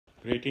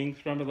Greetings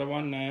from the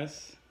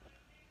oneness.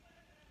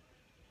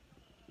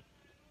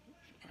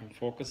 I'm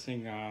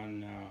focusing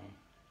on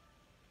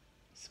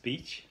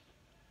speech.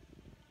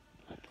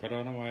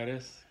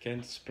 Coronavirus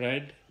can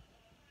spread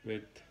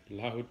with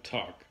loud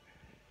talk,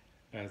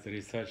 as the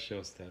research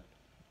shows that.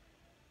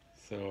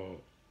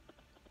 So,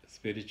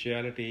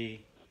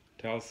 spirituality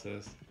tells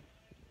us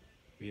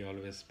we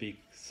always speak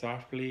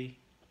softly,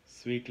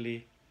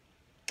 sweetly.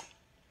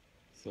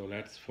 So,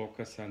 let's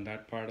focus on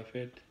that part of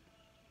it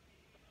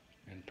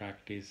and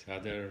practice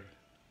other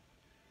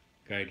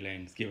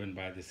guidelines given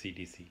by the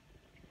CDC.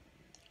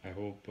 I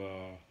hope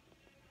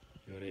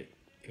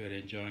you're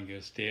enjoying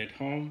your stay at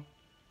home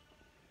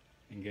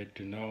and get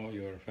to know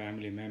your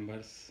family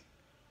members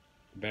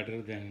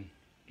better than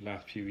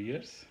last few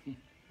years.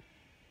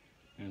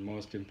 And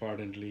most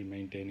importantly,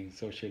 maintaining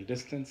social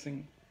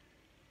distancing.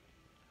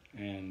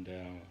 And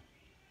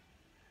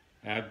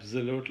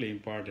absolutely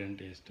important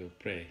is to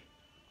pray.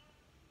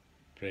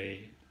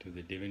 Pray to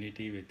the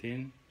divinity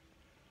within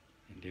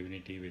and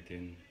divinity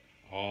within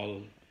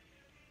all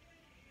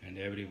and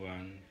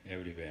everyone,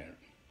 everywhere.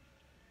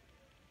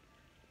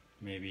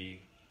 Maybe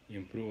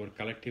improve our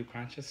collective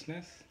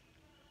consciousness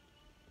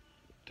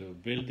to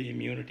build the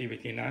immunity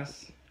within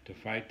us to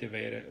fight the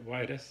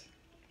virus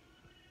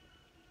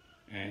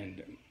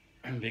and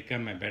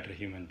become a better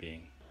human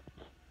being.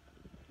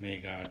 May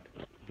God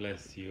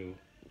bless you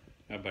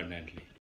abundantly.